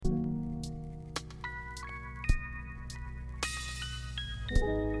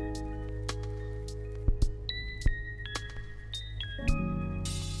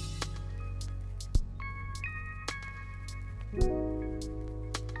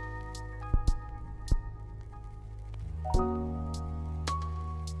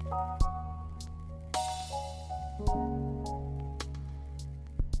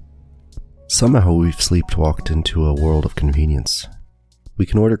Somehow we've sleepwalked into a world of convenience. We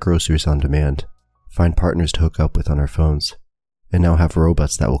can order groceries on demand, find partners to hook up with on our phones, and now have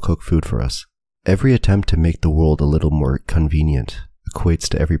robots that will cook food for us. Every attempt to make the world a little more convenient equates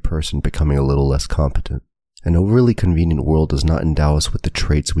to every person becoming a little less competent. An overly convenient world does not endow us with the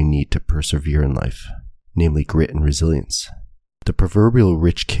traits we need to persevere in life, namely grit and resilience. The proverbial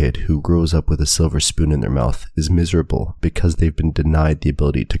rich kid who grows up with a silver spoon in their mouth is miserable because they've been denied the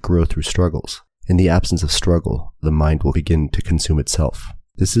ability to grow through struggles. In the absence of struggle, the mind will begin to consume itself.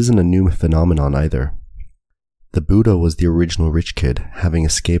 This isn't a new phenomenon either. The Buddha was the original rich kid, having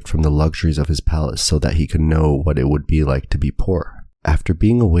escaped from the luxuries of his palace so that he could know what it would be like to be poor. After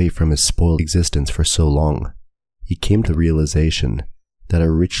being away from his spoiled existence for so long, he came to the realization that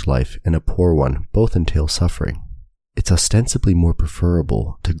a rich life and a poor one both entail suffering. It's ostensibly more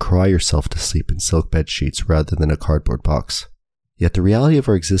preferable to cry yourself to sleep in silk bed sheets rather than a cardboard box. Yet the reality of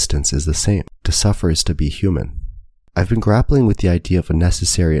our existence is the same. To suffer is to be human. I've been grappling with the idea of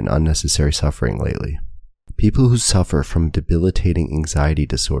necessary and unnecessary suffering lately. People who suffer from debilitating anxiety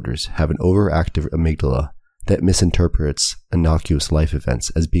disorders have an overactive amygdala that misinterprets innocuous life events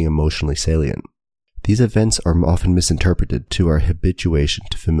as being emotionally salient. These events are often misinterpreted to our habituation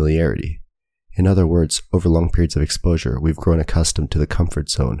to familiarity. In other words, over long periods of exposure, we've grown accustomed to the comfort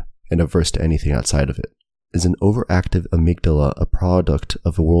zone and averse to anything outside of it. Is an overactive amygdala a product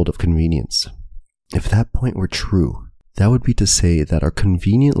of a world of convenience? If that point were true, that would be to say that our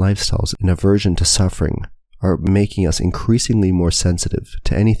convenient lifestyles and aversion to suffering are making us increasingly more sensitive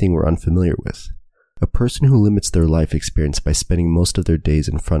to anything we're unfamiliar with. A person who limits their life experience by spending most of their days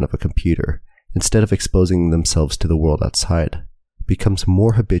in front of a computer, instead of exposing themselves to the world outside, becomes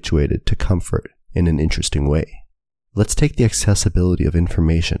more habituated to comfort in an interesting way. Let's take the accessibility of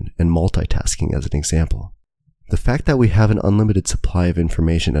information and multitasking as an example. The fact that we have an unlimited supply of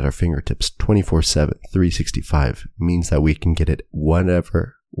information at our fingertips 24/7, 365 means that we can get it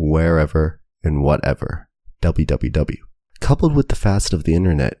whenever, wherever, and whatever. www. Coupled with the facet of the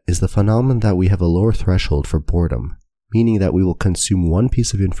internet is the phenomenon that we have a lower threshold for boredom, meaning that we will consume one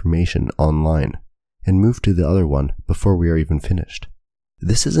piece of information online and move to the other one before we are even finished.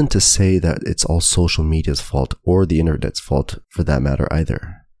 This isn't to say that it's all social media's fault or the internet's fault for that matter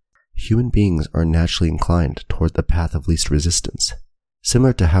either. Human beings are naturally inclined toward the path of least resistance,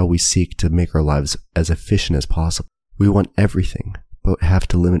 similar to how we seek to make our lives as efficient as possible. We want everything, but have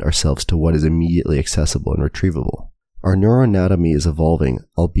to limit ourselves to what is immediately accessible and retrievable. Our neuroanatomy is evolving,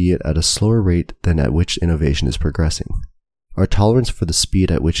 albeit at a slower rate than at which innovation is progressing. Our tolerance for the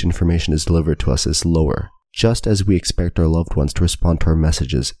speed at which information is delivered to us is lower, just as we expect our loved ones to respond to our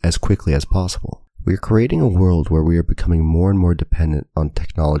messages as quickly as possible. We are creating a world where we are becoming more and more dependent on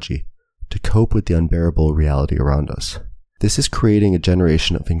technology to cope with the unbearable reality around us. This is creating a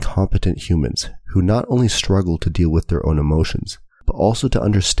generation of incompetent humans who not only struggle to deal with their own emotions, but also to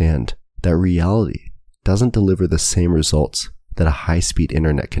understand that reality doesn't deliver the same results that a high-speed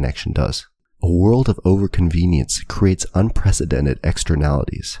internet connection does. A world of overconvenience creates unprecedented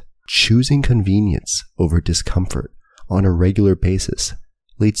externalities. Choosing convenience over discomfort on a regular basis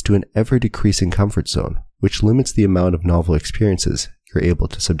leads to an ever-decreasing comfort zone, which limits the amount of novel experiences you're able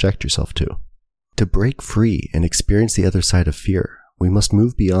to subject yourself to. To break free and experience the other side of fear, we must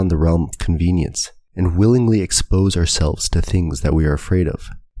move beyond the realm of convenience and willingly expose ourselves to things that we are afraid of.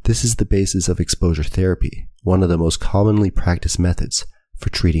 This is the basis of exposure therapy, one of the most commonly practiced methods for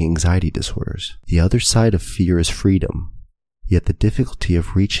treating anxiety disorders. The other side of fear is freedom, yet the difficulty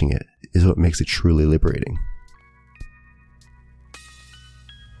of reaching it is what makes it truly liberating.